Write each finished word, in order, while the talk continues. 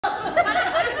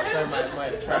there, my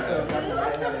espresso got me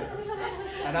lightheaded.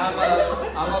 And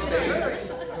I'm a bass,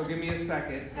 so give me a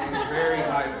second. It's very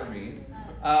high for me.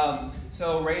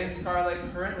 So Ray and Scarlett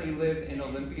currently live in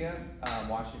Olympia,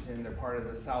 Washington. They're part of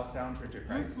the South Sound Church of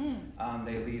Christ.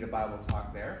 They lead a Bible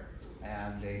talk there,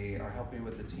 and they are helping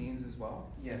with the teens as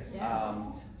well. Yes.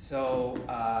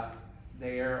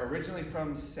 They are originally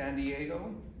from San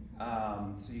Diego,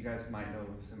 so you guys might know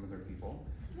similar people.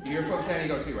 You're from San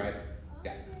Diego too, right?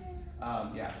 Yeah.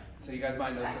 Yeah. So you guys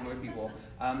might know similar people.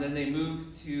 Then they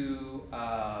moved to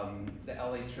the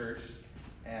LA church,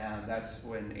 and that's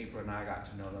when April and I got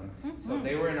to know them. So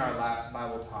they were in our last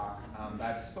Bible talk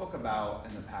that I spoke about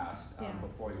in the past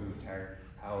before we moved here,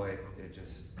 how it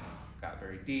just got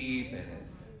very deep and it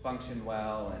functioned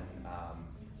well and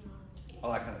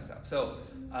all that kind of stuff. So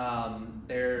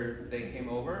they came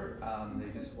over.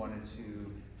 They just wanted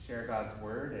to share God's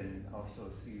word and also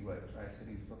see what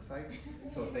Tri-Cities looks like.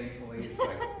 So thankfully, it's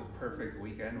like the perfect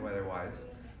weekend weather-wise.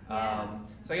 I'm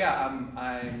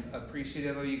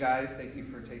appreciative of you guys. Thank you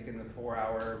for taking the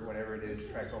 4-hour, whatever it is,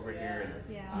 trek over here,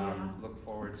 and look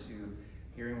forward to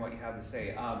hearing what you have to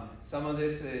say. Some of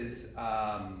this is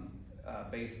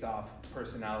based off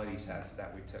personality tests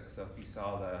that we took. So if you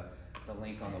saw the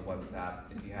link on the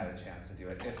WhatsApp, if you had a chance to do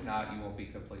it. If not, you won't be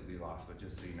completely lost, but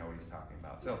just so you know what he's talking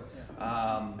about. So,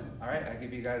 all right, I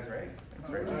give you guys Ray.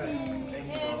 Thanks, Ray. Thank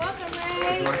you. Hey, welcome,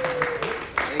 Ray.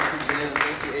 Thank you, Jim.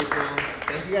 Thank you, April.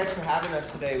 Thank you guys for having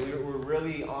us today. We're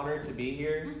really honored to be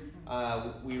here.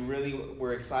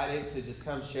 We're excited to just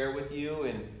come share with you.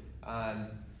 And,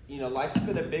 life's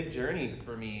been a big journey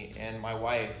for me and my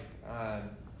wife.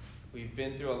 We've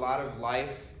been through a lot of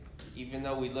life. Even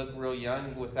though we look real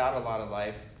young without a lot of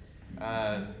life,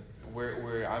 I'm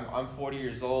 40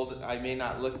 years old. I may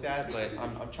not look that, but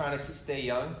I'm trying to stay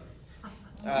young.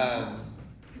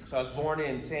 So I was born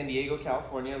in San Diego,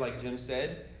 California, like Jim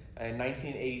said. In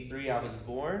 1983, I was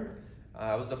born.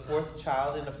 I was the fourth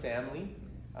child in a family,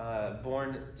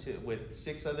 with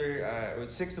six of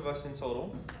us in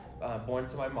total, born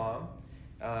to my mom.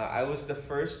 I was the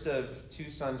first of two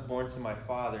sons born to my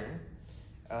father.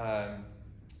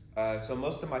 So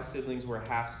most of my siblings were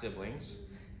half siblings.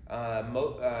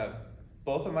 Both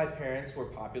of my parents were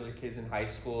popular kids in high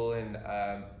school, and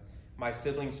my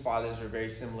siblings' fathers are very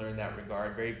similar in that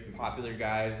regard. Very popular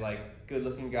guys, like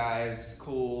good-looking guys,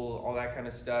 cool, all that kind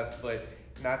of stuff, but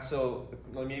not so,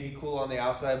 maybe cool on the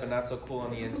outside, but not so cool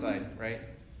on the inside, right?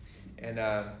 And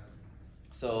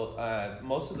so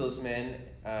most of those men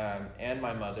and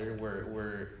my mother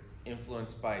were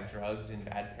influenced by drugs and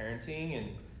bad parenting,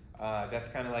 and that's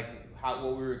kind of like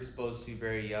what we were exposed to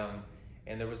very young.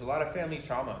 And there was a lot of family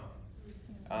trauma.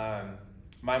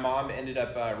 My mom ended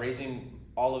up raising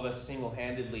all of us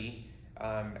single-handedly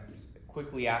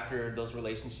quickly after those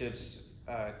relationships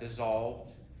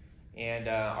dissolved. And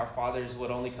our fathers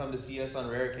would only come to see us on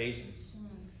rare occasions.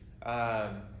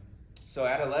 So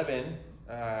at 11,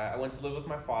 I went to live with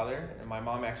my father, and my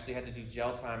mom actually had to do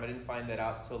jail time. I didn't find that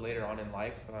out till later on in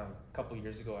life, a couple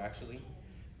years ago actually.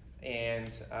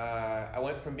 And I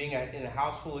went from being in a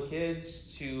house full of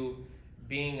kids to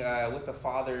being with the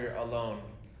father alone.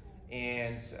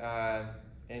 And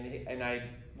I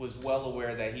was well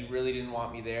aware that he really didn't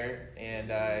want me there,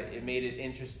 and it made it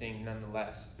interesting none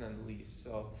the least.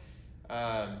 So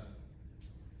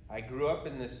I grew up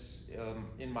in this,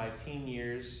 in my teen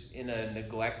years, in a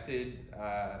neglected,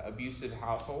 abusive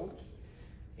household.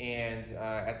 And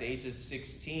at the age of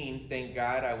 16, thank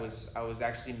God, I was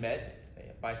actually met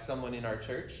by someone in our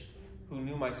church who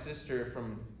knew my sister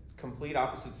from complete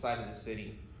opposite side of the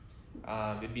city.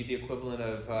 It'd be the equivalent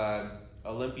of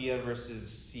Olympia versus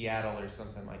Seattle or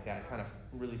something like that, kind of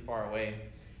really far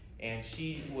away. And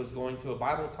she was going to a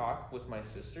Bible talk with my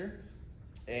sister,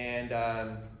 and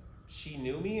she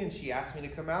knew me and she asked me to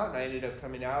come out, and I ended up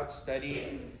coming out,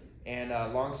 studying, and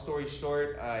long story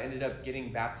short, I ended up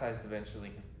getting baptized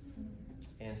eventually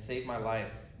and saved my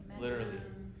life, literally.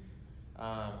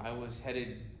 I was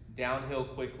headed downhill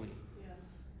quickly.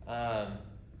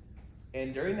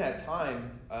 And during that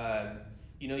time,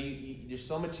 there's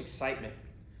so much excitement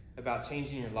about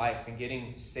changing your life and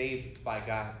getting saved by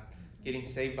God, getting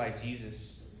saved by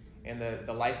Jesus, and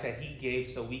the life that he gave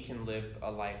so we can live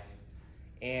a life.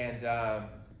 And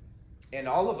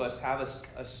all of us have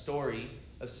a story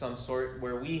of some sort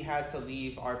where we had to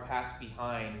leave our past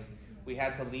behind. We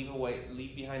had to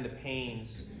leave behind the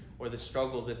pains or the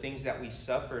struggle, the things that we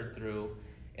suffered through,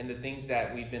 and the things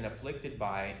that we've been afflicted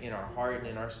by in our heart and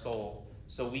in our soul,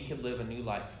 so we could live a new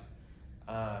life.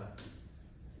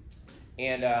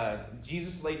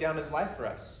 Jesus laid down his life for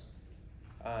us.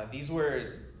 These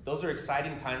were those are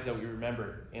exciting times that we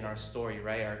remember in our story,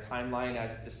 right? Our timeline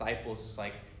as disciples is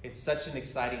like, it's such an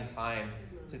exciting time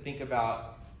to think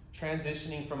about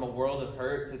transitioning from a world of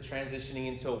hurt to transitioning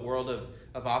into a world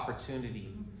of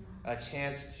opportunity, a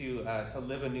chance to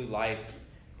live a new life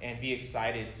and be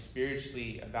excited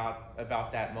spiritually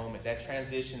about that moment, that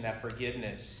transition, that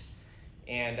forgiveness.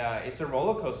 And it's a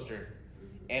roller coaster,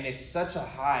 and it's such a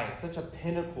high, it's such a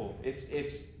pinnacle. It's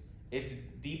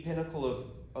the pinnacle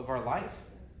of our life.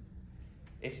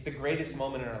 It's the greatest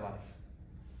moment in our life.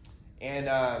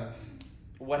 And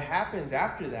what happens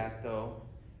after that, though,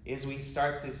 is we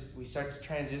start to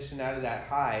transition out of that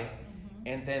high,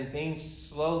 and then things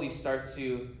slowly start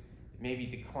to maybe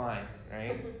decline,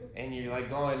 right? And you're like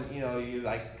going, you're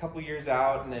like a couple years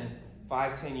out, and then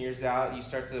 5-10 years out, you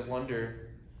start to wonder,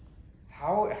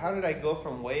 how did I go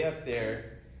from way up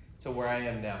there to where I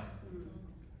am now?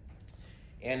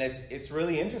 And it's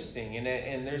really interesting, and I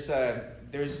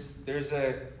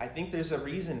think there's a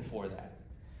reason for that.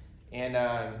 And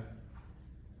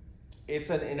it's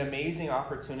an amazing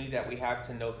opportunity that we have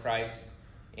to know Christ.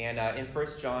 And in 1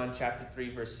 John chapter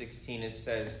 3, verse 16, it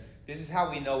says, this is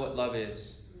how we know what love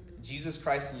is. Jesus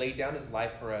Christ laid down his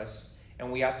life for us,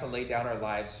 and we ought to lay down our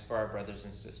lives for our brothers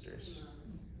and sisters.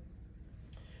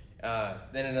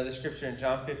 Then another scripture in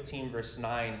John 15, verse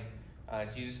 9,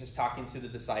 Jesus is talking to the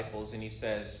disciples, and he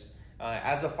says,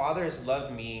 as the Father has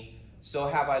loved me, so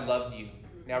have I loved you.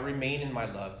 Now remain in my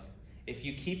love. If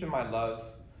you keep in my love,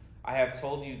 I have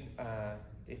told you,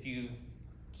 if you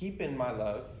keep in my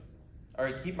love,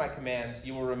 or keep my commands,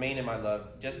 you will remain in my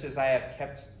love, just as I have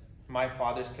kept my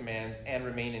Father's commands and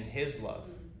remain in his love.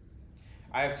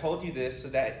 I have told you this so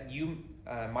that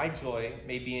my joy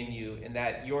may be in you, and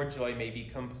that your joy may be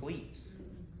complete.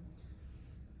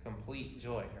 Complete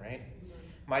joy, right?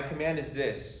 My command is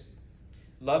this: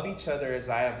 love each other as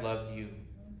I have loved you.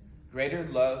 Greater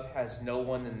love has no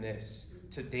one than this,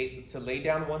 to lay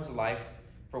down one's life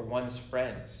for one's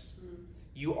friends.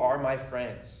 You are my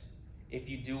friends if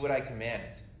you do what I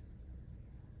command.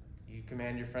 You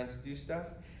command your friends to do stuff?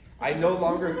 I no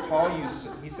longer call you,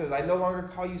 he says, I no longer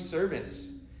call you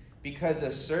servants, because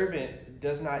a servant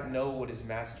does not know what his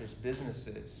master's business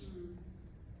is.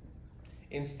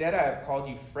 Instead, I have called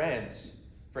you friends,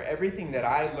 for everything that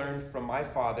I learned from my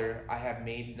Father, I have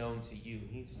made known to you.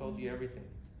 He's told you everything.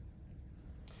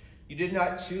 You did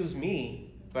not choose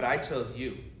me, but I chose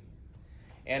you,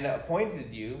 and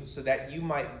appointed you so that you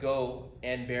might go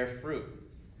and bear fruit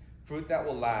that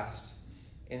will last,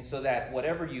 and so that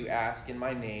whatever you ask in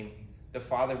my name, the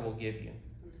Father will give you.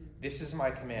 This is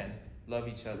my command: love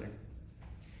each other.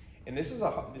 And this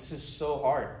is so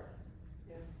hard.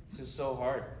 Yeah. This is so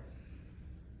hard.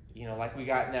 Like we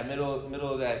got in that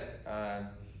middle of that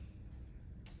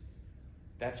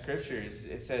that scripture.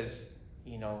 It says,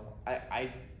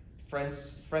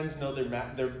 friends know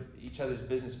their each other's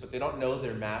business, but they don't know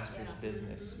their master's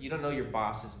business. You don't know your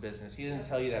boss's business. He doesn't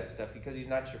tell you that stuff because he's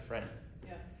not your friend.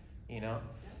 Yeah.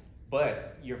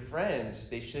 But your friends,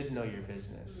 they should know your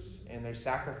business, and there's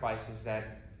sacrifices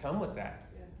that come with that.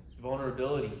 Yeah.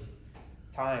 Vulnerability,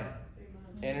 time,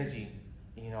 energy,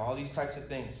 all these types of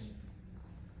things.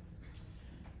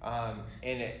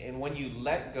 And when you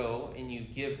let go and you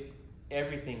give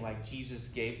everything like Jesus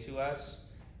gave to us,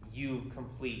 you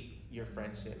complete your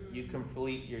friendship. You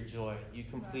complete your joy. You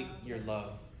complete your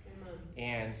love.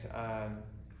 Amen. And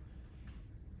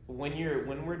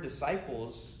when we're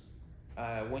disciples,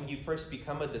 when you first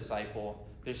become a disciple,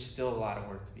 there's still a lot of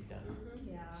work to be done.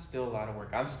 Yeah. Still a lot of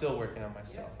work. I'm still working on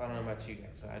myself. I don't know about you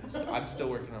guys. I'm still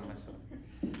working on myself.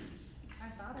 I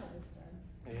thought it was done.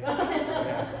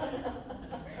 Yeah.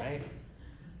 Right?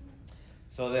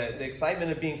 So the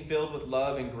excitement of being filled with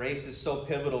love and grace is so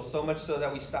pivotal, so much so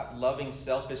that we stop loving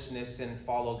selfishness and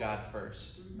follow God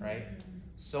first, right?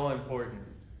 So important.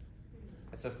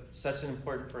 It's such an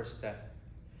important first step.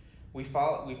 We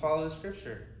follow the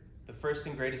scripture, the first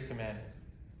and greatest commandment.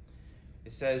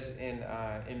 It says in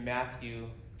Matthew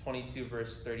 22,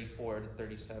 verse 34 to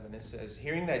 37, it says,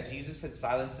 hearing that Jesus had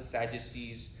silenced the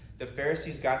Sadducees, the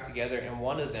Pharisees got together, and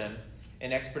one of them,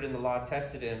 an expert in the law,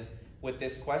 tested him with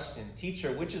this question: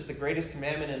 Teacher, which is the greatest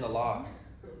commandment in the law?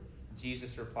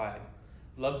 Jesus replied,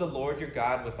 love the Lord your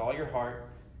God with all your heart,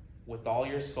 with all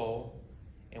your soul,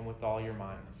 and with all your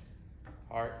mind.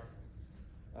 Heart,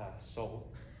 soul,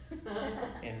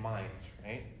 and mind,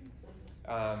 right?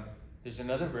 There's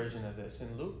another version of this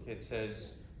in Luke. It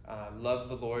says, love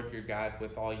the Lord your God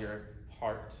with all your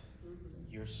heart,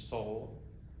 your soul,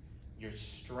 your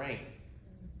strength,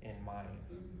 and mind.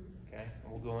 Okay?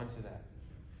 And we'll go into that.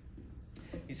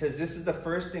 He says, this is the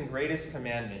first and greatest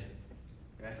commandment.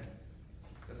 Okay?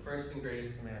 The first and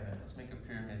greatest commandment. Let's make a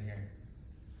pyramid here.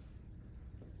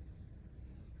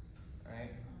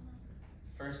 Alright?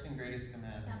 First and greatest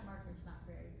commandment. That marker's not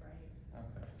very bright.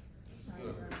 Okay. Let's Sorry, do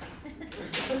it. bro.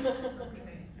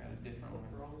 Got a different one.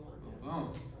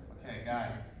 Boom. Okay, got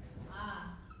it.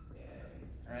 Ah.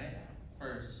 Alright?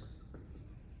 First.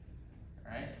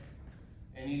 Alright?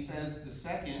 And he says the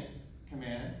second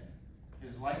command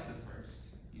is like the first.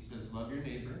 He says, love your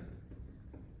neighbor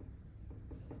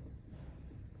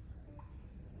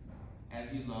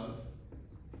as you love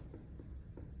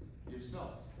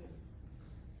yourself.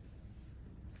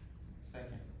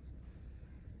 Second.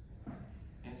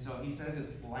 And so he says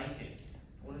it's like it.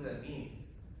 What does that mean?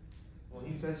 Well,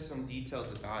 he says some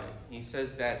details about it. He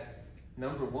says that,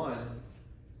 number one,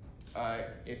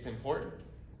 it's important,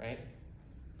 right?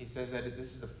 He says that this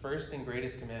is the first and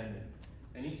greatest commandment.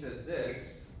 And he says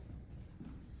this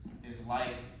is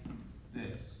like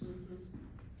this.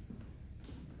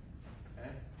 Okay?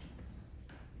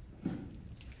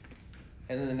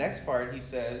 And then the next part he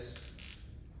says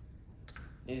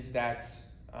is that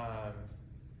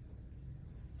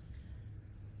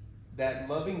that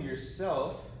loving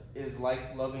yourself is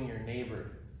like loving your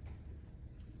neighbor.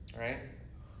 Right?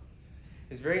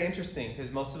 It's very interesting because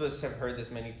most of us have heard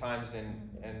this many times,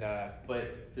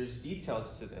 but there's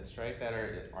details to this, right, that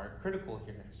are critical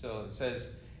here. So it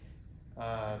says,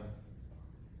 love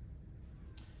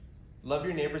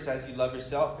your neighbors as you love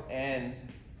yourself, and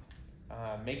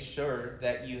make sure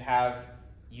that you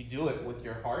do it with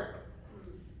your heart,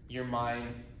 your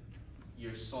mind,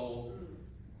 your soul,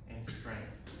 and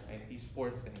strength. Right? These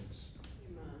four things.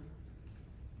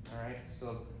 All right.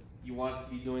 So you want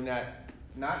to be doing that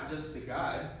not just to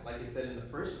God, like it said in the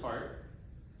first part,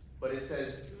 but it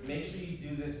says make sure you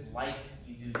do this like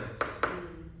you do this.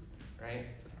 Right?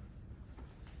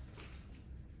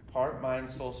 Heart, mind,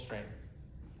 soul, strength.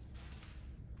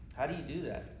 How do you do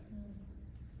that?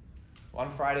 Well,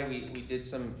 on Friday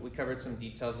we covered some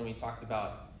details, and we talked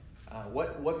about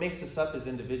what makes us up as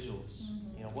individuals.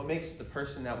 You know, what makes the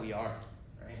person that we are,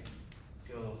 right? Let's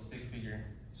get a little stick figure,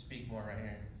 speak more right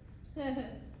here.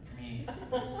 Me.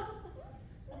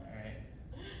 Alright.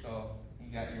 So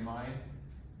you got your mind.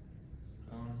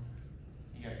 Boom.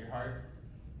 You got your heart.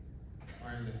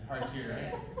 Where is it? Heart's here,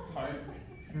 right? Heart.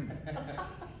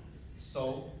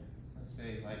 Soul. Let's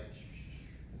say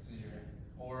this is your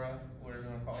aura, whatever you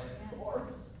want to call it.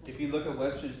 If you look at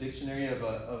Webster's dictionary of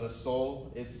a soul,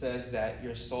 it says that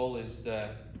your soul is the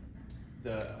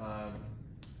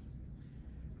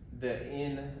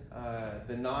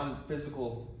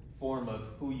non-physical form of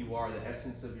who you are, the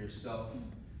essence of yourself,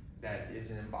 that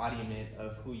is an embodiment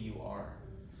of who you are.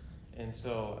 And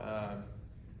so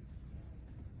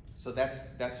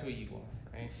that's who you are,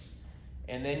 right?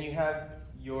 And then you have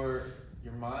your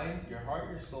mind, your heart,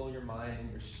 your soul, your mind,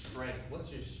 and your strength.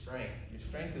 What's your strength? Your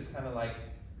strength is kind of like,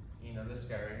 this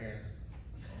guy right here.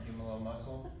 Give him a little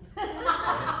muscle.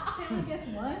 Right? He gets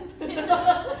one. He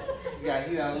got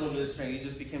a little bit of strength. He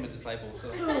just became a disciple. So,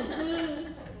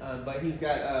 but he's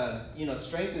got,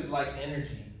 strength is like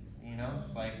energy.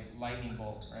 It's like lightning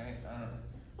bolt, right? I don't know.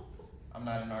 I'm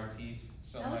not an artiste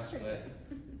so much, but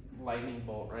lightning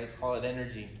bolt, right? Call it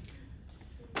energy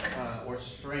or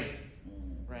strength,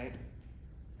 right?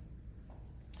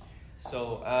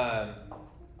 So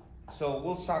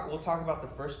we'll talk about the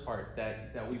first part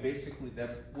that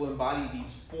will embody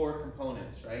these four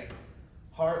components, right?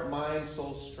 Heart, mind,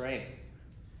 soul, strength.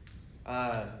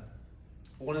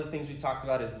 One of the things we talked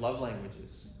about is love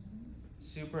languages.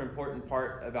 Super important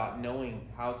part about knowing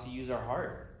how to use our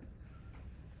heart.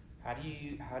 How do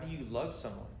you love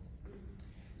someone?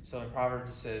 So in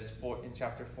Proverbs it says, in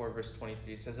chapter 4, verse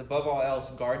 23, it says, above all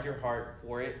else, guard your heart,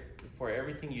 for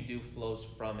everything you do flows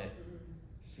from it.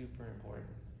 Super important.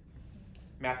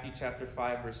 Matthew chapter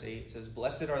 5, verse 8 says,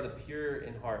 blessed are the pure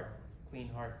in heart, clean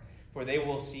heart, for they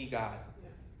will see God.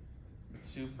 It's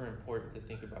super important to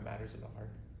think about matters of the heart.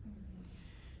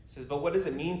 It says, but what does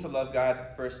it mean to love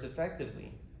God first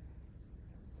effectively?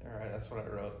 All right, that's what I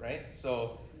wrote, right?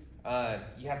 So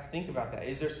you have to think about that.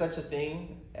 Is there such a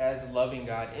thing as loving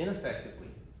God ineffectively?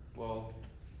 Well,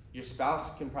 your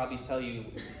spouse can probably tell you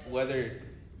whether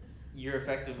you're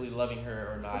effectively loving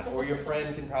her or not. Or your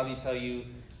friend can probably tell you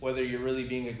whether you're really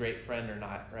being a great friend or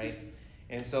not, right?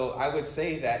 And so I would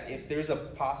say that if there's a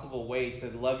possible way to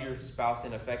love your spouse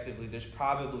ineffectively, there's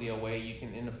probably a way you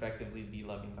can ineffectively be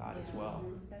loving God as well.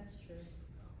 That's true.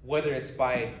 Whether it's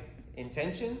by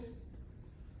intention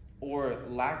or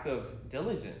lack of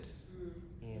diligence,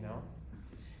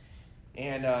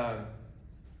 And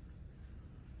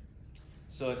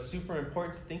so it's super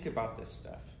important to think about this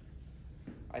stuff.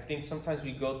 I think sometimes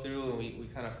we go through and we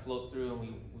kind of float through and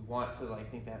we want to like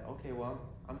think that, okay, well,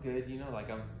 I'm good, you know, like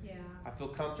Yeah. I feel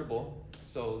comfortable,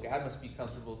 so God must be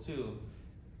comfortable too.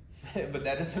 But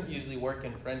that doesn't usually work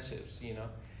in friendships, you know.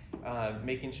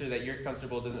 Making sure that you're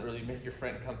comfortable doesn't really make your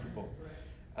friend comfortable.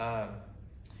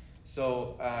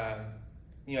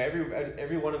 You know,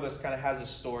 every one of us kind of has a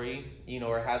story, you know,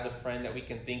 or has a friend that we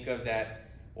can think of that,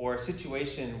 or a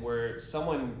situation where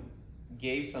someone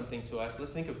gave something to us.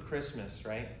 Let's think of Christmas,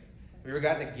 right? Have you ever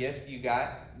gotten a gift you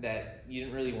got that you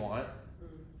didn't really want?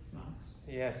 Socks.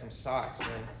 Yeah, some socks,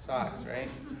 man. Socks, right?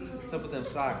 What's up with them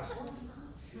socks?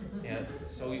 Yeah,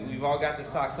 so we've all got the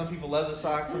socks. Some people love the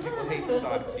socks, some people hate the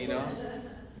socks, you know?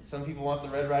 Some people want the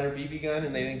Red Ryder BB gun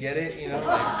and they didn't get it, you know?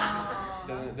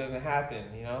 Like, doesn't happen,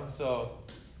 you know? So,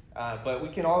 but we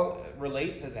can all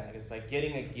relate to that. It's like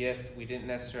getting a gift we didn't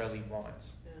necessarily want.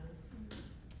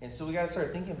 And so we got to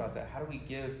start thinking about that. How do we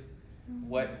give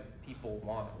what people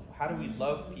want? How do we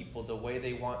love people the way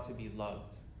they want to be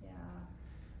loved?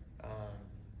 Yeah.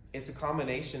 It's a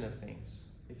combination of things.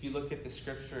 If you look at the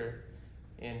scripture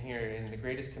in here, in the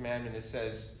greatest commandment, it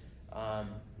says,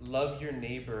 love your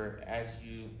neighbor as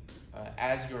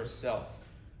yourself.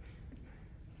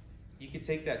 You could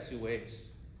take that two ways.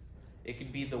 It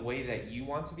could be the way that you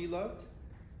want to be loved,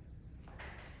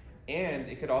 and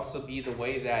it could also be the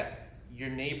way that your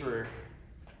neighbor,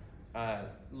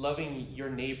 loving your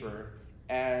neighbor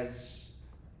as,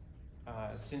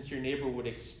 since your neighbor would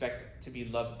expect to be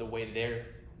loved the way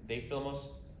they feel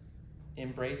most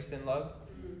embraced and loved,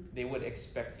 they would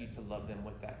expect you to love them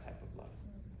with that type of love.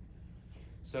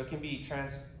 So it can be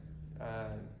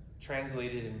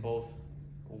translated in both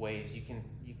ways. You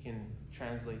can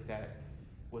translate that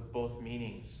with both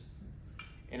meanings.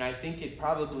 And I think it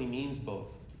probably means both.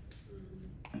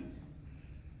 I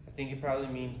think it probably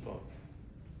means both.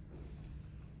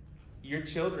 Your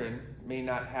children may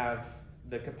not have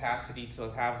the capacity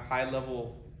to have high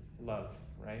level love,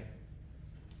 right?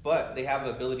 But they have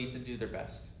the ability to do their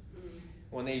best.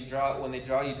 When they draw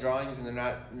you drawings and they're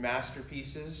not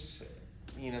masterpieces,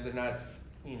 you know, they're not,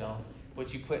 you know,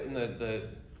 what you put in the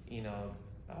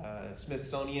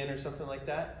Smithsonian or something like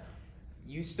that,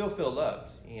 you still feel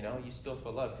loved, you know, you still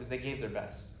feel loved because they gave their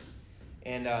best.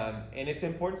 And it's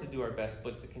important to do our best,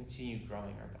 but to continue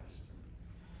growing our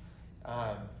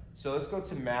best. So let's go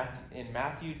to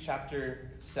Matthew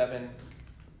chapter 7,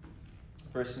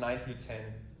 verse 9 through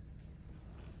 10.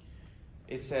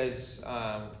 It says,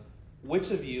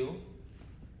 which of you,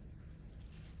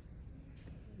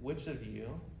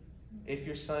 if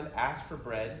your son asks for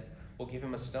bread, will give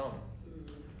him a stone?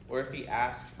 Or if he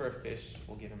asks for a fish,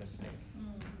 will give him a snake?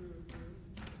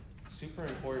 Super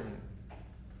important.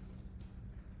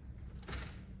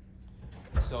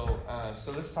 So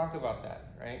let's talk about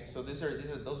that, right? So those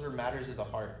are matters of the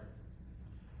heart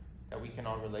that we can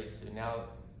all relate to. Now,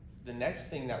 the next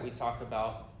thing that we talk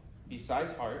about,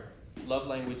 besides heart, love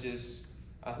languages.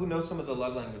 Who knows some of the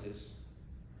love languages?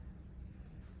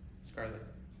 Scarlett.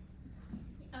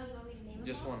 Oh, you want me to name them?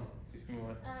 Just all? one. Just give me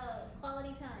one.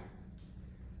 Quality time.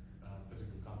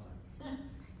 Physical contact.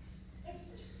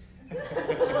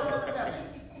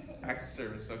 Service. Acts of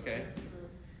service, okay.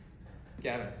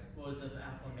 Gavin. Words of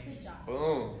affirmation. Good job.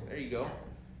 Boom. There you go.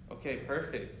 Okay,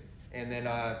 perfect. And then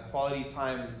quality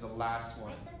time is the last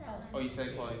one. I said that one. Oh, you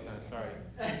said quality time. Sorry.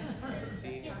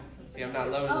 See, Yeah. I'm not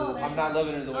loving Oh, her. I'm not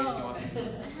loving her the way she oh. wants to.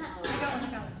 I got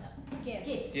one.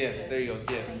 Gifts. Gifts. There you go.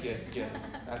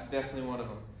 Gifts. That's definitely one of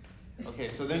them. Okay,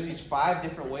 so there's these 5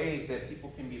 different ways that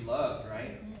people can be loved,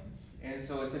 right? And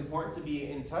so it's important to be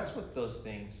in touch with those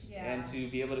things and to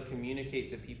be able to communicate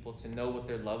to people, to know what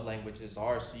their love languages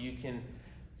are, so you can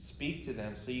speak to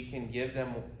them, so you can give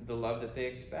them the love that they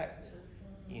expect.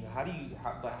 You know, how do you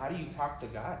talk to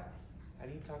God? How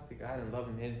do you talk to God and love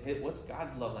Him? What's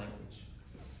God's love language?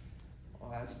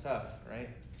 Well, that's tough, right?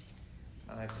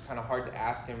 It's kind of hard to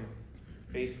ask Him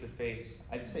face to face.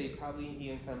 I'd say probably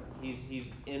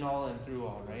he's in all and through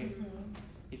all, right?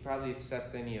 He'd probably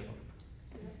accept any of them.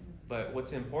 But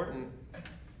what's important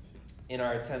in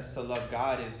our attempts to love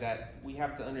God is that we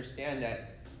have to understand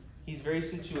that He's very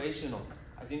situational.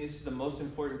 I think this is the most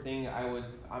important thing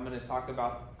I'm going to talk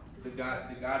about, the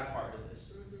God part of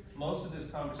this. Most of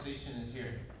this conversation is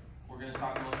here. We're going to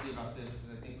talk mostly about this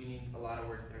because I think we need a lot of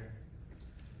work there.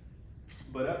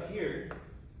 But up here,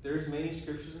 there's many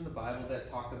scriptures in the Bible that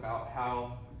talk about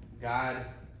how God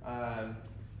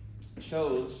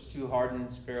chose to harden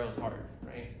Pharaoh's heart,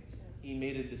 right? He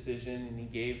made a decision and he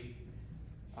gave,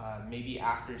 maybe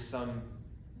after some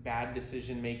bad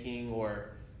decision making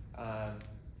or,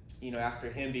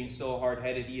 after him being so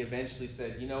hard-headed, he eventually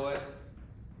said, you know what,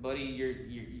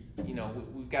 buddy,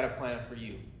 we've got a plan for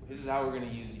you. This is how we're going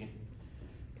to use you.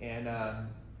 And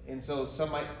And so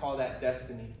some might call that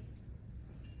destiny.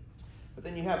 But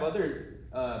then you have other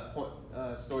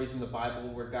stories in the Bible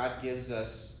where God gives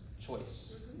us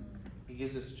choice. He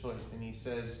gives us choice, and he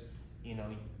says,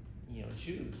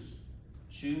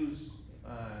 choose,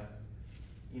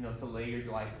 to lay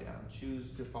your life down,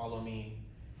 choose to follow me,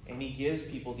 and he gives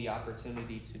people the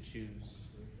opportunity to choose,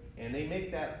 and they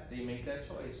make that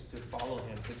choice to follow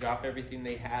him, to drop everything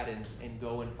they had and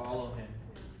go and follow him,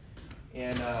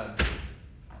 and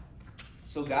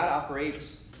so God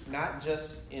operates not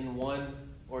just in one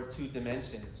or two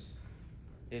dimensions.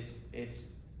 It's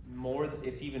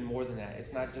even more than that.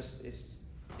 It's not just it's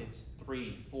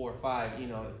 3, 4, 5,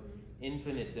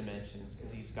 infinite dimensions,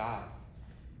 because he's God.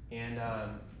 And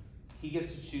he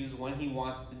gets to choose when he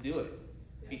wants to do it,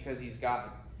 because he's God.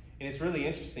 And it's really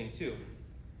interesting too.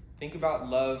 Think about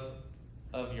love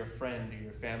of your friend or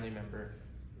your family member.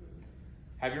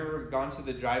 Have you ever gone to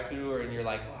the drive-thru and you're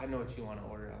like, oh, I know what you want to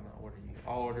order. I'm gonna order you.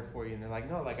 I'll order for you. And they're like,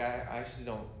 no, like I actually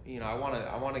don't. I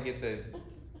want to get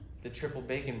the triple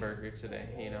bacon burger today.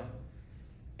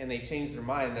 And they change their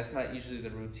mind. That's not usually the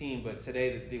routine, but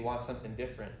today they want something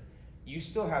different. You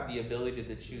still have the ability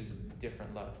to choose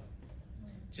different love,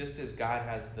 just as God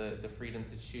has the freedom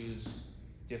to choose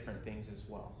different things as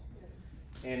well.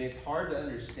 And it's hard to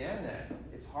understand that.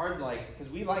 It's hard,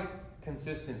 because we like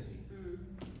consistency.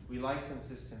 We like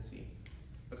consistency,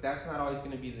 but that's not always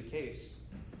going to be the case.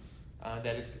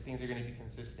 Things are going to be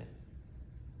consistent.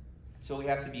 So we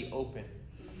have to be open.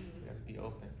 We have to be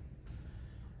open.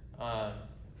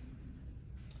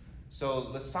 So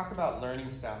let's talk about learning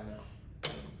style now.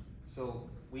 So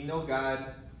we know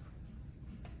God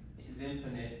is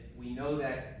infinite. We know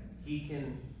that he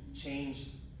can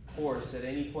change course at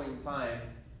any point in time,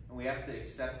 and we have to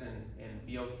accept and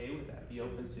be okay with that, be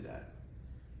open to that.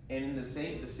 And the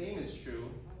same is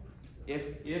true.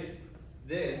 If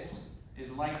this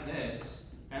is like this,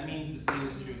 that means the same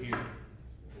is true here.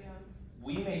 Yeah.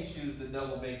 We may choose the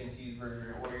double bacon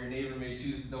cheeseburger, or your neighbor may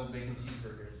choose the double bacon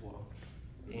cheeseburger as well.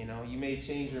 You may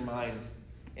change your mind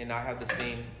and not have the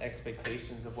same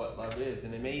expectations of what love is.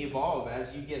 And it may evolve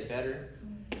as you get better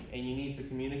and you need to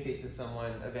communicate to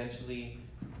someone eventually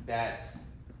that,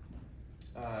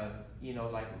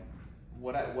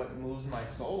 what moves my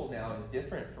soul now is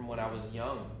different from when I was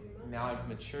young. Now I've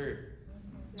matured.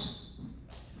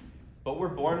 But we're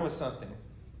born with something.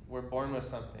 We're born with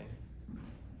something.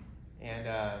 And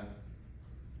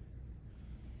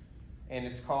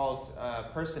it's called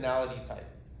personality type.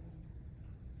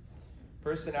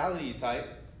 Personality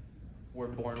type we're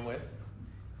born with,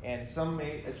 and some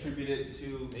may attribute it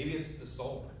to, maybe it's the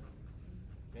soul,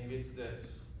 maybe it's this,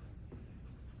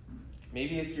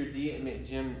 maybe it's your DNA.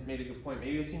 Jim made a good point.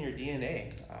 Maybe it's in your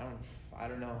DNA. I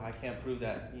don't know. I can't prove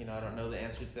that. I don't know the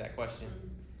answer to that question.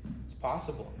 It's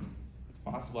possible. It's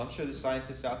possible. I'm sure there's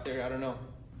scientists out there. I don't know.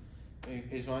 Maybe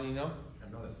Pejman, you know?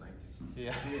 I'm not a scientist.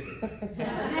 Yeah.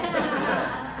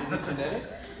 Is it genetic?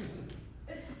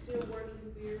 It's still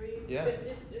working theory. Yeah.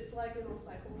 It's like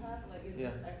psychopath. Like, is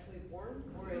it actually born,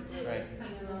 or is it right?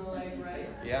 Right?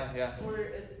 Yeah. Or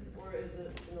is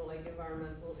it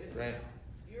environmental? It's right.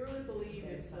 You really believe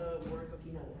it's the work of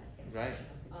both. Right.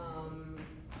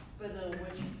 But then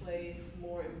which plays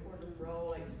more important role?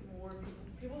 Like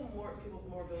people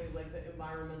more believe the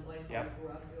environment, how you grew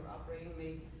up, your upbringing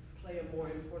may play a more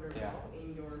important role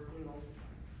in your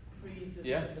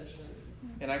predispositions.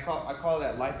 And I call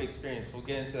that life experience. We'll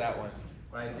get into that one.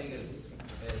 What I think is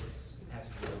has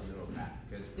to do with neural path,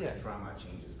 because trauma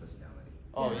changes personality.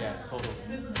 Oh yeah, totally.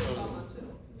 Physical trauma too.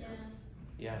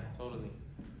 Yeah, totally.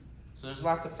 So there's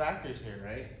lots of factors here,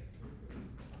 right?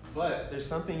 But there's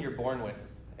something you're born with,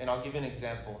 and I'll give you an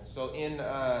example. So in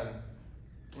the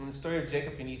story of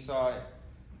Jacob and Esau,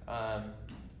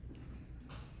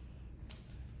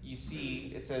 you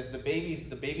see it says the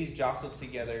babies jostled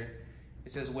together.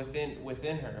 It says within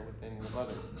the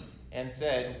mother, and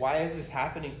said, "Why is this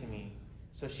happening to me?"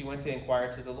 So she went to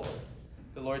inquire to the Lord.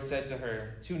 The Lord said to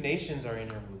her, "2 nations are in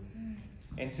your womb,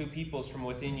 and 2 peoples from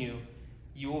within you.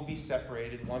 You will be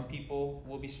separated. One people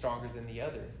will be stronger than the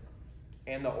other,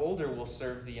 and the older will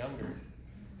serve the younger."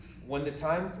 When the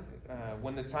time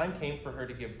came for her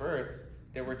to give birth,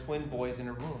 there were twin boys in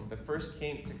her womb. The first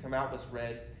came to come out was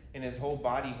red, and his whole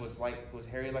body was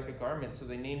hairy like a garment. So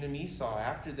they named him Esau.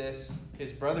 After this,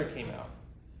 his brother came out,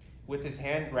 with his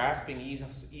hand grasping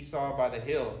Esau by the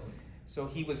heel. So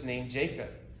he was named Jacob.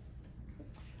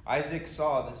 Isaac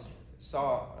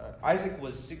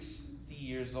was 60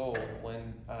 years old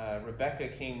when Rebekah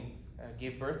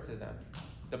gave birth to them.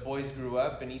 The boys grew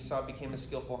up, and Esau became a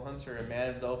skillful hunter, a man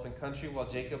of the open country, while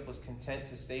Jacob was content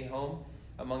to stay home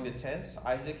among the tents.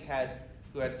 Isaac had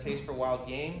who had a taste for wild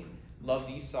game, loved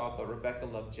Esau, but Rebekah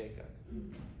loved Jacob.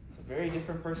 So very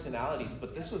different personalities,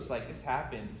 but this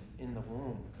happened in the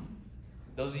womb.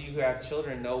 Those of you who have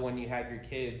children know when you have your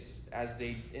kids as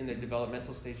they in their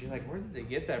developmental stage, you're like, where did they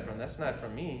get that from? That's not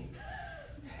from me.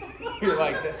 You're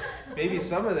like, maybe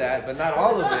some of that, but not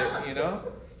all of it, you know?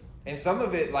 And some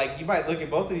of it, like, you might look at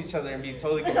both of each other and be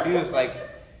totally confused, like,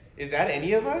 is that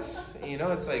any of us? You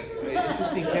know, it's like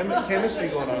interesting chemistry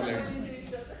going on there.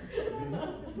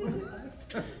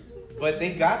 But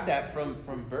they got that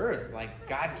from birth. Like,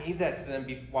 God gave that to them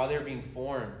while they were being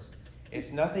formed.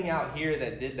 It's nothing out here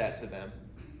that did that to them.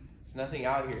 It's nothing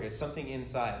out here. It's something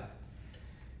inside.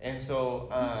 And so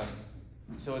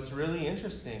it's really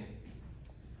interesting.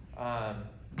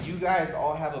 You guys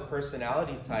all have a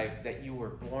personality type that you were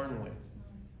born with.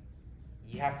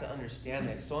 You have to understand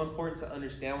that. It's so important to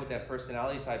understand what that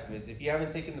personality type is. If you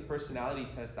haven't taken the personality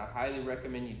test, I highly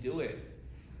recommend you do it,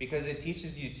 because it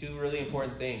teaches you two really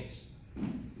important things.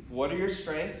 What are your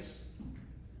strengths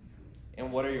and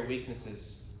what are your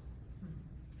weaknesses?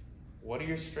 What are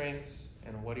your strengths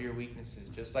and what are your weaknesses?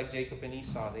 Just like Jacob and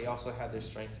Esau, they also had their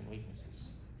strengths and weaknesses.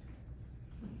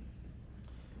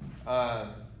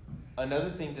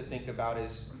 Another thing to think about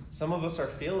is some of us are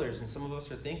feelers and some of us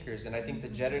are thinkers. And I think the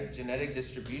genetic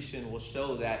distribution will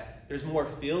show that there's more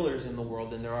feelers in the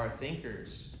world than there are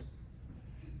thinkers.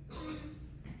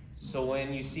 So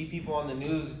when you see people on the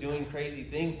news doing crazy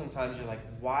things, sometimes you're like,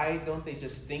 why don't they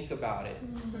just think about it?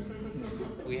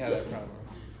 We have that problem.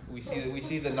 We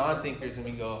see the non-thinkers and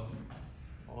we go,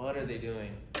 what are they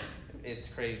doing? It's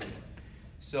crazy.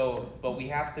 So, but we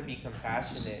have to be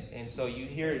compassionate. And so you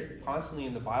hear constantly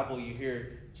in the Bible, you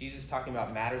hear Jesus talking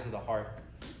about matters of the heart.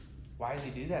 Why does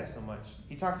he do that so much?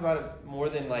 He talks about it more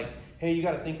than like, hey, you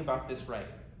got to think about this right.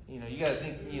 You know, you got to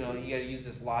think, you know, you got to use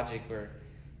this logic. Or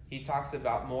he talks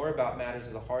about more about matters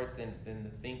of the heart than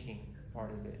the thinking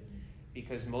part of it.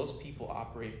 Because most people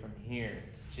operate from here,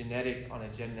 on a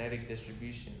genetic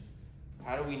distribution.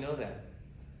 How do we know that?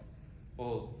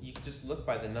 Well, you can just look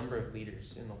by the number of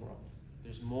leaders in the world.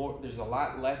 There's a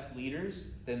lot less leaders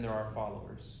than there are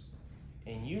followers.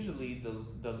 And usually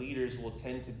the leaders will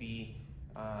tend to be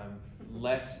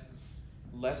less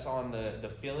on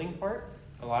the feeling part.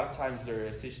 A lot of times they're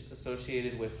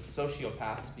associated with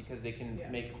sociopaths because they can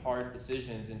make hard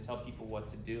decisions and tell people what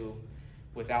to do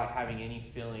without having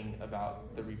any feeling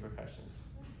about the repercussions.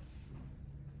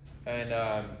 And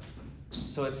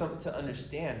so it's something to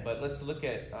understand, but let's look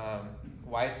at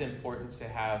why it's important to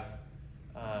have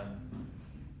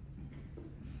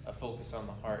a focus on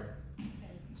the heart.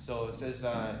 So it says,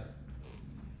 the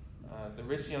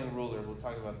rich young ruler, we'll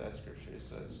talk about that scripture. It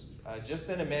says, just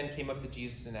then a man came up to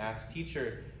Jesus and asked,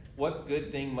 "Teacher, what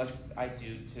good thing must I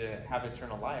do to have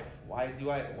eternal life? Why do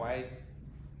you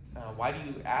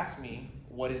ask me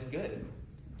what is good?"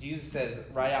 Jesus says,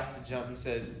 right off the jump, he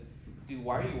says, "Dude,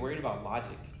 why are you worried about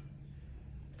logic?"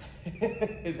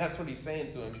 That's what he's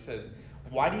saying to him. He says,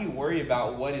 why do you worry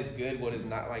about what is good, what is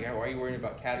not? Like, why are you worrying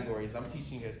about categories? I'm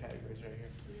teaching you guys categories right here.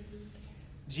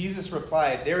 Jesus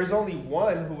replied, "There is only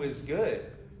one who is good.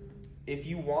 If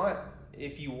you want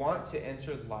to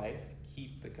enter life,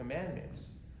 keep the commandments."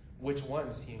 "Which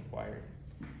ones?" he inquired.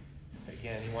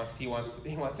 Again, he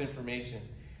wants information.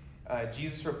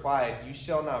 Jesus replied, "You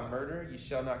shall not murder, you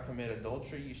shall not commit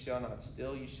adultery, you shall not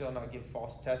steal, you shall not give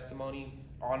false testimony,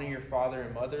 honor your father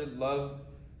and mother, love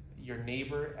your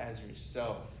neighbor as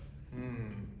yourself."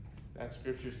 That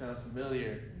scripture sounds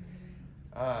familiar.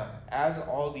 "As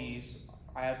all these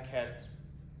I have kept,"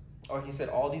 he said,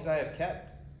 "all these I have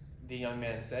kept," the young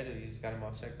man said. He's got them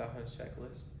all checked off on his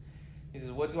checklist. He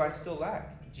says, "What do I still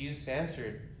lack?" Jesus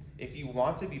answered, "If you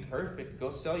want to be perfect,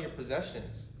 go sell your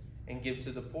possessions and give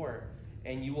to the poor,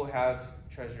 and you will have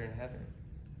treasure in heaven.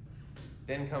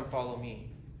 Then come follow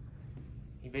me."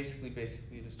 He basically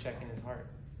was checking his heart.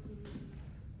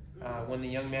 When the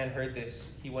young man heard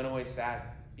this, he went away sad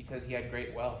because he had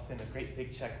great wealth and a great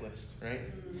big checklist, right?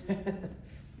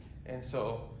 And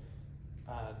so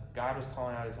God was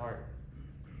calling out his heart.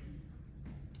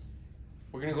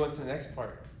 We're going to go into the next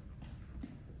part.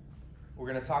 We're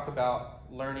going to talk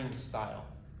about learning style.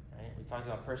 Right? We talked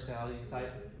about personality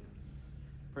type.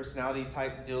 Personality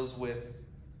type deals with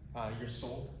your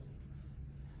soul,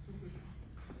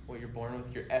 what you're born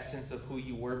with, your essence of who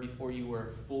you were before you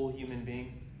were a full human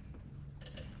being.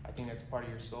 I think that's part of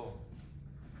your soul.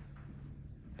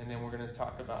 And then we're going to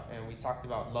talk about, and we talked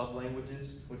about love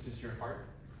languages, which is your heart.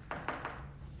 All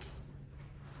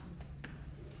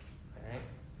right.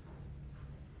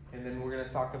 And then we're going to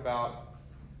talk about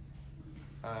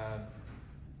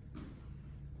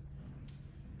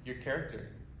your character.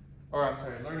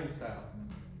 Learning style.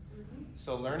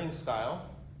 So learning style,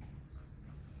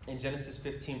 in Genesis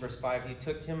 15 verse 5, he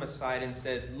took him aside and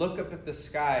said, look up at the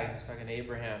sky, he's talking to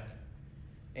Abraham,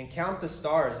 and count the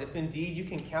stars. If indeed you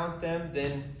can count them,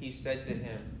 then he said to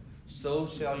him, so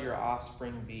shall your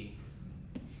offspring be.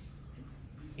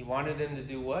 He wanted him to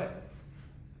do what?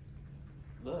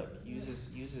 Look,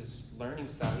 uses learning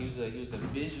style. He was a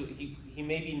visual. He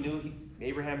maybe knew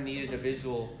Abraham needed a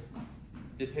visual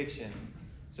depiction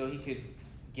so he could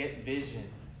get vision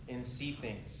and see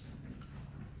things.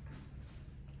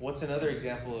 What's another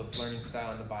example of learning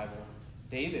style in the Bible?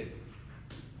 David.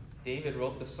 David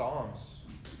wrote the Psalms.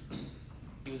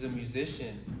 He was a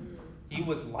musician. He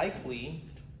was likely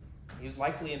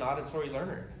an auditory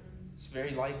learner. It's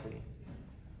very likely.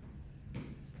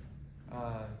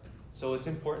 So it's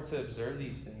important to observe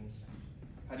these things.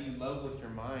 How do you love with your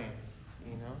mind?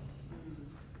 You know?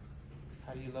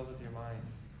 How do you love with your mind?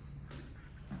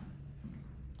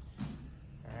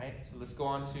 All right. So let's go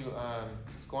on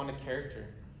to character.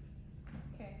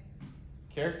 Okay.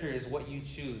 Character is what you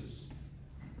choose.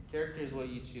 Character is what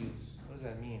you choose. What does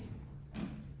that mean?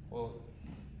 Well,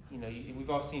 we've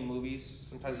all seen movies.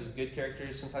 Sometimes there's good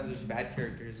characters, sometimes there's bad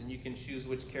characters, and you can choose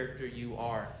which character you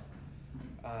are.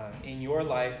 In your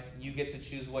life, you get to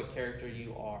choose what character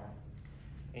you are.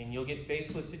 And you'll get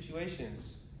faced with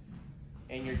situations.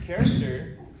 And your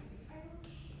character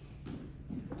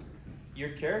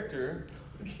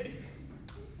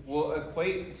will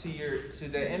equate to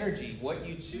the energy. What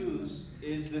you choose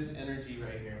is this energy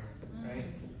right here, right?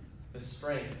 The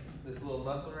strength, this little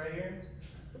muscle right here.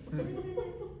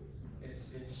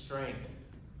 It's strength,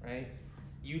 right?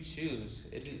 You choose.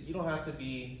 You don't have to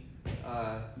be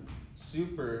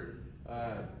super,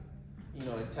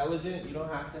 intelligent. You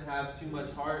don't have to have too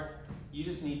much heart. You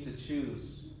just need to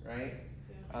choose, right?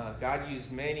 God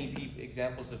used many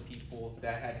examples of people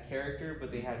that had character,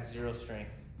 but they had zero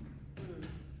strength,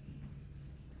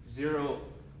 zero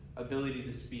ability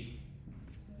to speak,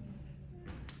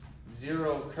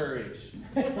 zero courage,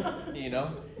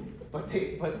 But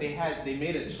they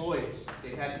made a choice.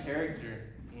 They had character,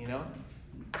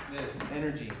 this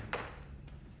energy.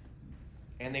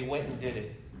 And they went and did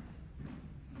it.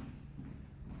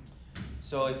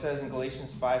 So it says in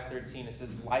Galatians 5:13, it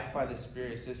says, life by the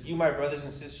Spirit. It says, you, my brothers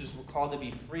and sisters, were called to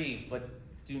be free, but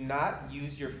do not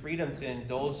use your freedom to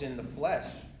indulge in the flesh.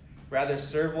 Rather,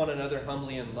 serve one another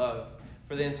humbly in love.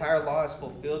 For the entire law is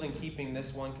fulfilled in keeping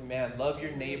this one command: love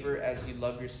your neighbor as you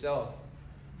love yourself.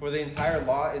 For the entire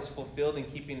law is fulfilled in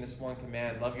keeping this one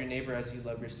command: love your neighbor as you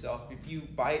love yourself. If you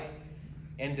bite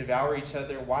and devour each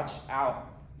other, watch out,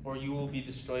 or you will be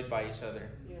destroyed by each other.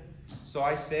 Yeah. So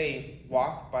I say,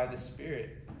 walk by the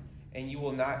Spirit, and you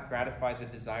will not gratify the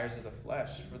desires of the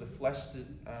flesh. For the flesh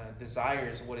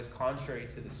desires what is contrary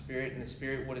to the Spirit, and the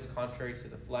Spirit what is contrary to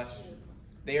the flesh.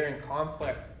 They are in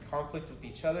conflict with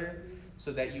each other,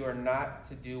 so that you are not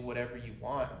to do whatever you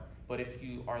want. But if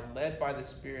you are led by the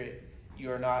Spirit,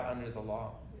 you are not under the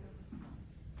law.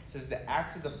 It says the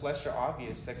acts of the flesh are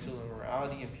obvious: sexual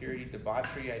immorality, impurity,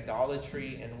 debauchery,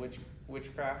 idolatry, and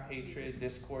witchcraft, hatred,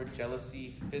 discord,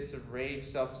 jealousy, fits of rage,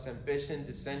 selfish ambition,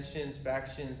 dissensions,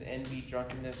 factions, envy,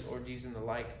 drunkenness, orgies, and the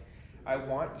like. I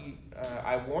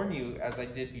warn you, as I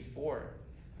did before,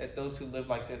 that those who live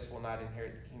like this will not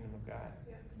inherit the kingdom of God.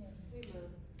 Yeah. Amen.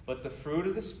 But the fruit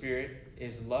of the Spirit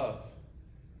is love,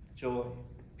 joy,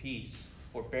 peace,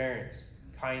 forbearance,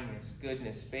 kindness,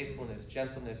 goodness, faithfulness,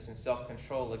 gentleness, and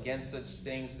self-control. Against such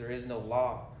things there is no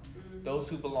law. Those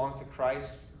who belong to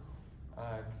Christ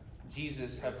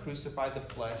Jesus have crucified the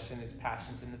flesh and its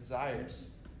passions and desires.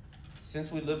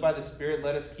 Since we live by the Spirit,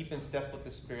 let us keep in step with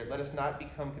the Spirit. Let us not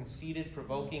become conceited,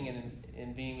 provoking, and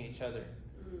envying each other.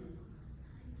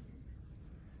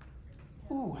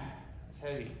 Ooh, it's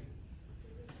heavy.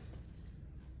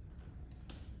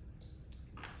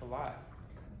 It's a lot.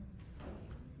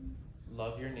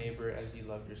 Love your neighbor as you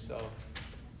love yourself.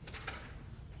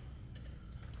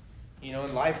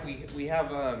 In life we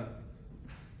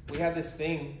have this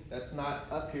thing that's not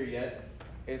up here yet.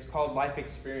 It's called life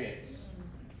experience.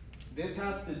 This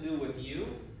has to do with you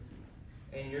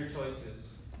and your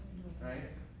choices, right?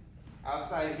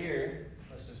 Outside here,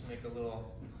 let's just make a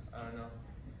little,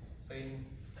 Satan,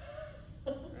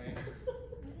 right?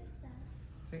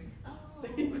 Satan.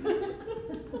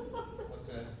 What's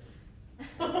that?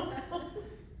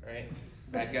 Right?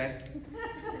 Bad guy?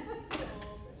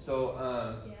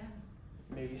 So,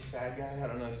 maybe sad guy? I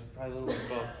don't know. He's probably a little bit of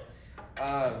both.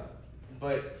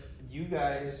 But you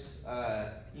guys,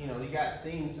 you got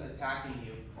things attacking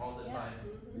you all the time,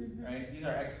 right? These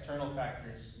are external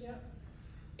factors.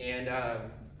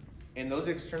 And those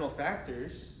external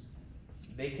factors,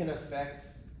 they can affect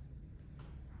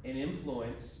and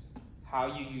influence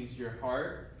how you use your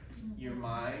heart, your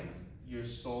mind, your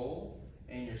soul,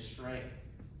 and your strength.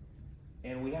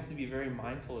 And we have to be very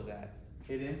mindful of that.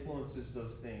 It influences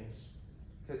those things.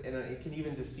 And it can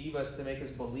even deceive us to make us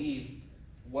believe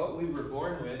what we were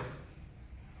born with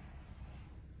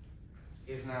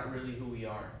is not really who we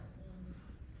are.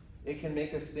 It can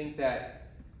make us think that,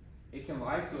 it can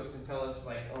lie to us and tell us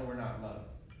like, oh, we're not loved.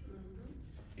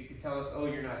 It can tell us, oh,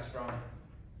 you're not strong.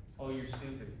 Oh, you're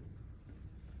stupid.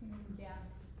 Yeah.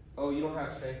 Oh, you don't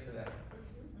have strength for that.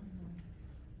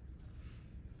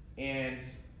 And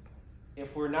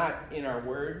if we're not in our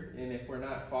word, and if we're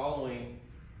not following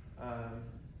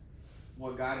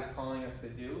what God is calling us to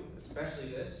do, especially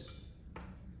this,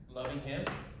 loving Him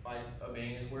by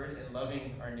obeying His word and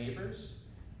loving our neighbors,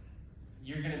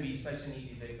 you're going to be such an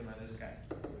easy victim of this guy.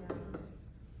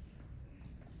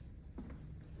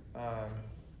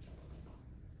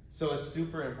 So it's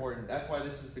super important. That's why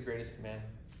this is the greatest command.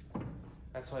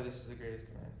 That's why this is the greatest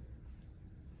command.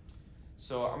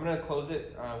 So I'm going to close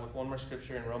it with one more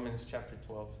scripture in Romans chapter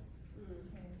 12.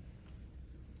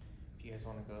 If you guys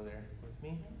want to go there with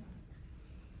me.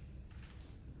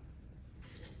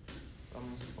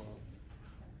 Romans 12,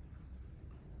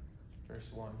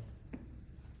 verse 1.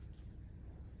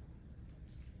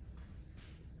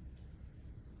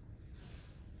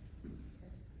 It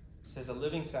says, a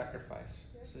living sacrifice.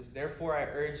 It says, therefore I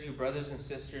urge you, brothers and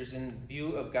sisters, in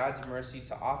view of God's mercy,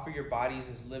 to offer your bodies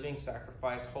as living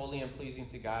sacrifice, holy and pleasing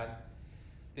to God.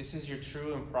 This is your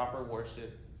true and proper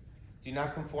worship. Do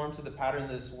not conform to the pattern of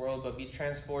this world, but be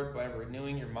transformed by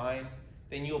renewing your mind.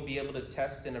 Then you'll be able to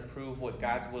test and approve what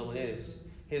God's will is,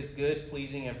 His good,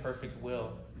 pleasing, and perfect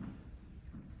will.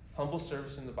 Humble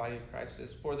service in the body of Christ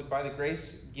says, by the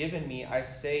grace given me, I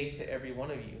say to every one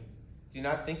of you, do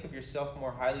not think of yourself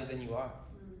more highly than you ought,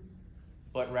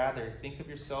 but rather think of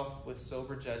yourself with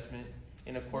sober judgment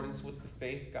in accordance with the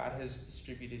faith God has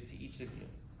distributed to each of you.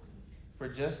 For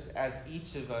just as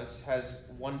each of us has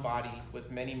one body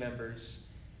with many members,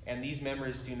 and these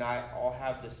members do not all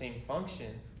have the same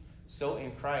function, so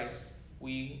in Christ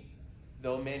we,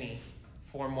 though many,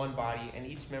 form one body, and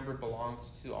each member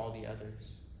belongs to all the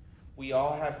others. We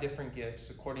all have different gifts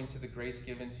according to the grace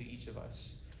given to each of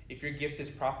us. If your gift is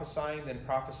prophesying, then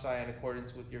prophesy in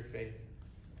accordance with your faith.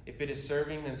 If it is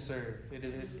serving, then serve.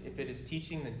 If it is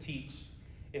teaching, then teach.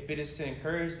 If it is to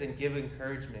encourage, then give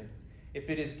encouragement. If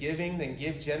it is giving, then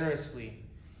give generously.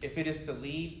 If it is to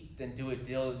lead, then do it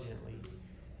diligently.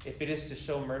 If it is to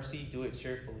show mercy, do it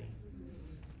cheerfully.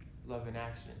 Love in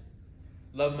action.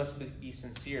 Love must be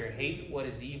sincere. Hate what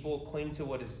is evil. Cling to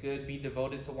what is good. Be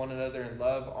devoted to one another in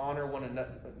love. Honor one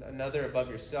another above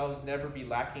yourselves. Never be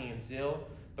lacking in zeal,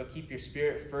 but keep your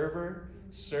spirit fervor,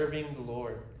 serving the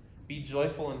Lord. Be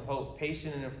joyful in hope,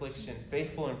 patient in affliction,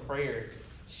 faithful in prayer.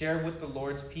 Share with the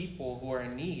Lord's people who are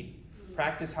in need.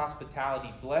 Practice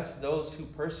hospitality. Bless those who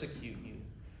persecute you.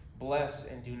 Bless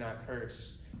and do not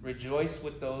curse. Rejoice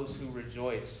with those who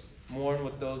rejoice. Mourn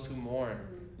with those who mourn.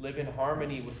 Live in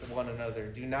harmony with one another.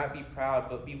 Do not be proud,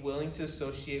 but be willing to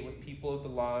associate with people of the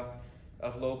law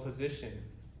of low position.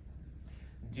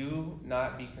 Do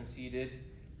not be conceited.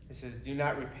 It says, do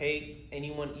not repay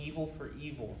anyone evil for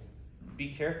evil.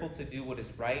 Be careful to do what is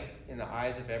right in the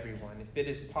eyes of everyone. If it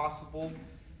is possible,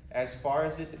 as far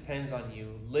as it depends on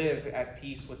you, live at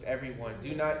peace with everyone.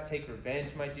 Do not take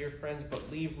revenge, my dear friends,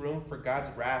 but leave room for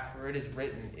God's wrath, for it is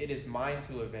written, it is mine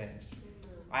to avenge.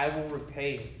 I will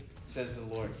repay, says the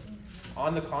Lord.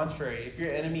 On the contrary, if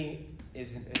your enemy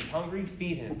is hungry,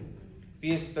 feed him. If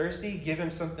he is thirsty, give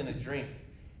him something to drink.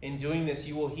 In doing this,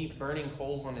 you will heap burning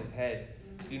coals on his head.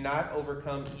 Do not be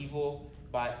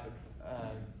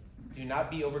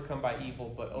overcome by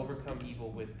evil, but overcome evil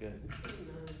with good.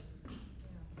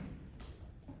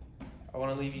 I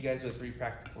want to leave you guys with 3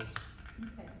 practicals.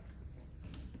 Okay.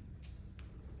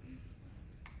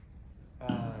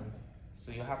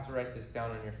 So you'll have to write this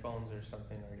down on your phones or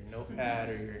something, or your notepad,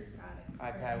 or your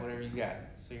iPad, whatever you got.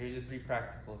 So here's your 3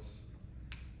 practicals.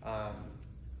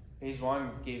 Page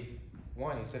 1 gave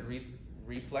 1. He said,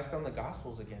 reflect on the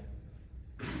Gospels again.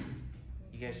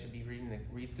 You guys should be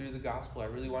read through the Gospel. I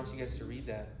really want you guys to read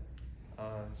that.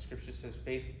 Scripture says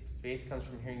faith comes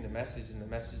from hearing the message, and the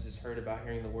message is heard about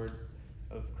hearing the word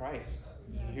of Christ.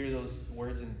 You hear those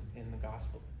words in the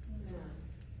Gospel.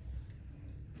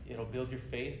 It'll build your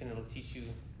faith, and it'll teach you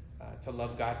to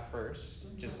love God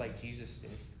first, just like Jesus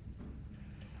did.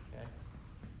 Okay?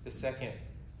 The second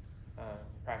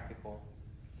practical,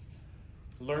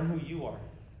 learn who you are.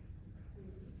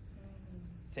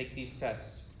 Take these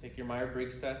tests. Take your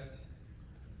Myers-Briggs test.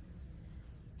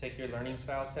 Take your learning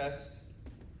style test.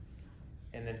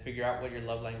 And then figure out what your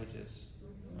love language is.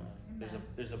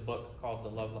 There's a book called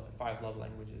the 5 Love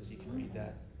Languages. You can read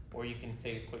that, or you can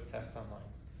take a quick test online.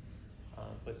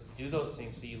 But do those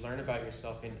things so you learn about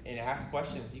yourself and ask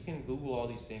questions. You can Google all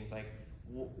these things like,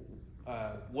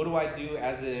 what do I do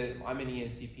I'm an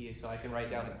ENTP, so I can write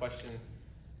down a question.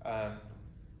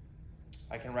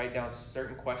 I can write down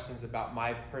certain questions about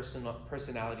my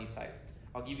personality type.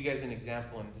 I'll give you guys an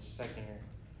example in just a second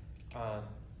here.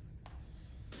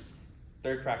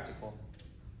 Third practical.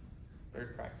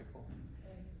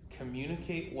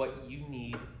 Communicate what you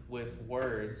need with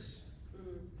words.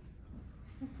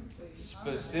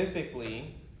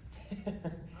 Specifically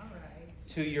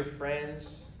to your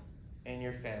friends and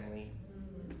your family,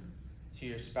 to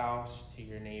your spouse, to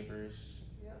your neighbors.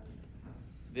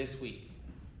 This week.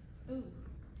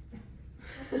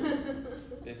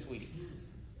 This week.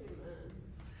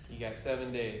 You got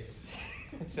 7 days.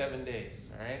 7 days,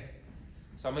 all right?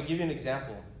 So I'm going to give you an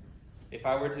example. If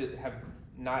I were to have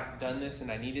not done this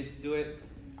and I needed to do it,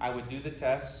 I would do the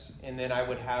tests and then I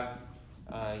would have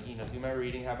do my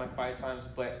reading, have my quiet times,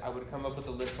 but I would come up with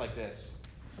a list like this.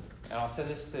 And I'll send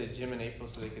this to Jim and April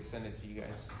so they could send it to you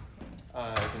guys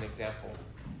as an example.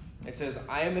 It says,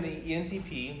 I am an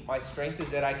ENTP. My strength is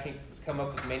that I can come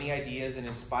up with many ideas and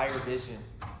inspire vision.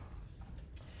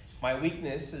 My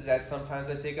weakness is that sometimes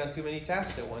I take on too many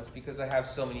tasks at once because I have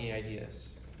so many ideas.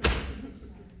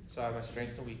 So I have my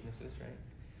strengths and weaknesses, right?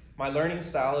 My learning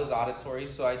style is auditory,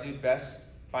 so I do best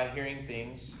by hearing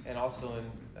things, and also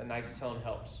a nice tone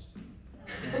helps.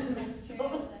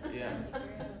 Yeah.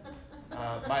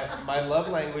 My love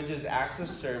language is acts of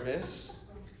service,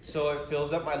 so it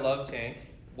fills up my love tank.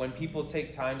 When people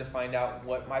take time to find out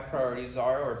what my priorities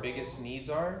are or biggest needs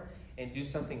are, and do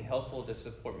something helpful to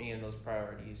support me in those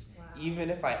priorities. Wow. Even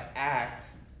if I act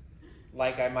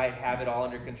like I might have it all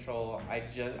under control,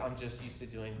 I'm just used to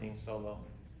doing things solo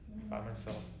by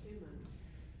myself.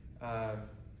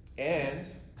 And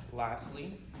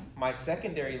lastly, my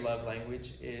secondary love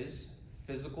language is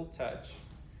physical touch.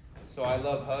 So I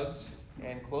love hugs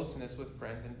and closeness with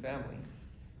friends and family.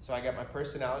 So I got my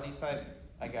personality type,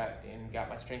 I got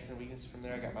my strengths and weaknesses from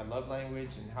there. I got my love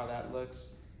language and how that looks.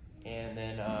 And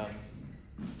then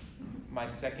my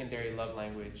secondary love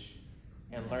language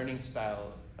and learning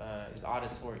style is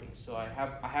auditory. So I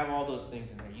have all those things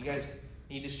in there. You guys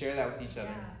need to share that with each other.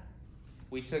 Yeah.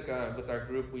 We took, with our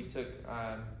group, we took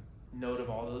note of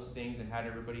all those things and had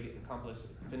everybody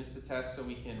finish the test so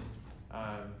we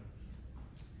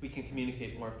can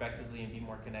communicate more effectively and be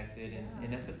more connected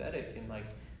and empathetic and like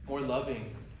more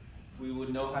loving. We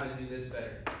would know how to do this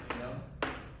better,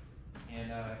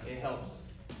 And it helps.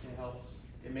 It helps.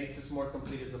 It makes us more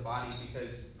complete as a body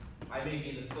because I may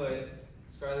be the foot,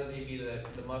 Scarlett may be the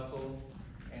muscle,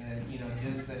 and then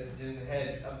Jim's the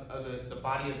head of the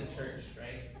body of the church,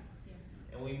 right?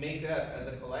 And we make up as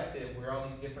a collective. We're all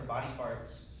these different body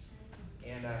parts,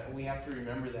 and we have to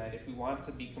remember that if we want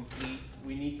to be complete,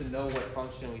 we need to know what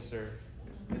function we serve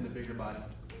in the bigger body.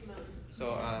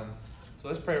 So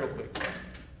let's pray real quick.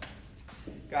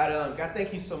 God,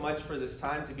 thank you so much for this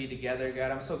time to be together.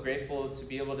 God, I'm so grateful to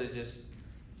be able to just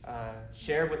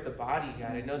share with the body.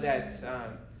 God, I know that,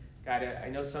 God, I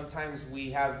know sometimes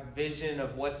we have vision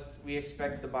of what we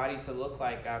expect the body to look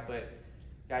like, God, but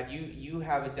God, you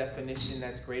have a definition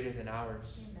that's greater than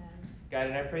ours. Amen. God,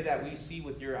 and I pray that we see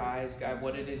with your eyes, God,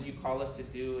 what it is you call us to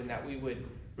do, and that we would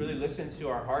really listen to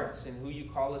our hearts and who you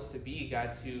call us to be,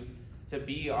 God, to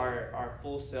be our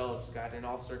full selves, God, in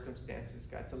all circumstances,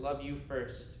 God, to love you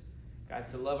first, God,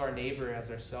 to love our neighbor as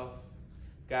ourselves,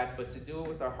 God, but to do it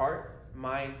with our heart,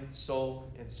 mind, soul,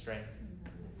 and strength.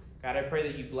 God, I pray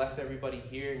that you bless everybody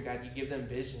here, and God, you give them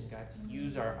vision, God, to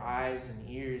use our eyes and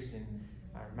ears and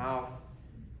our mouth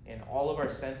and all of our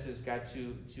senses, God,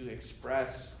 to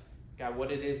express, God,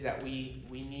 what it is that we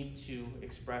need to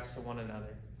express to one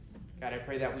another. God, I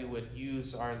pray that we would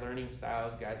use our learning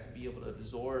styles, God, to be able to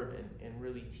absorb and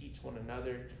really teach one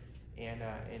another and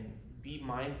be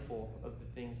mindful of the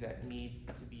things that need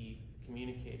to be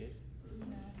communicated.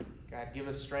 God, give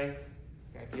us strength.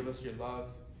 God, give us your love.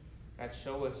 God,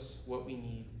 show us what we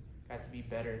need, God, to be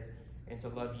better and to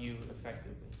love you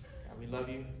effectively. God, we love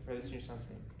you. Pray this in your son's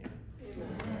name. Amen.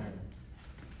 Amen.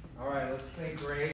 All right, let's say grace.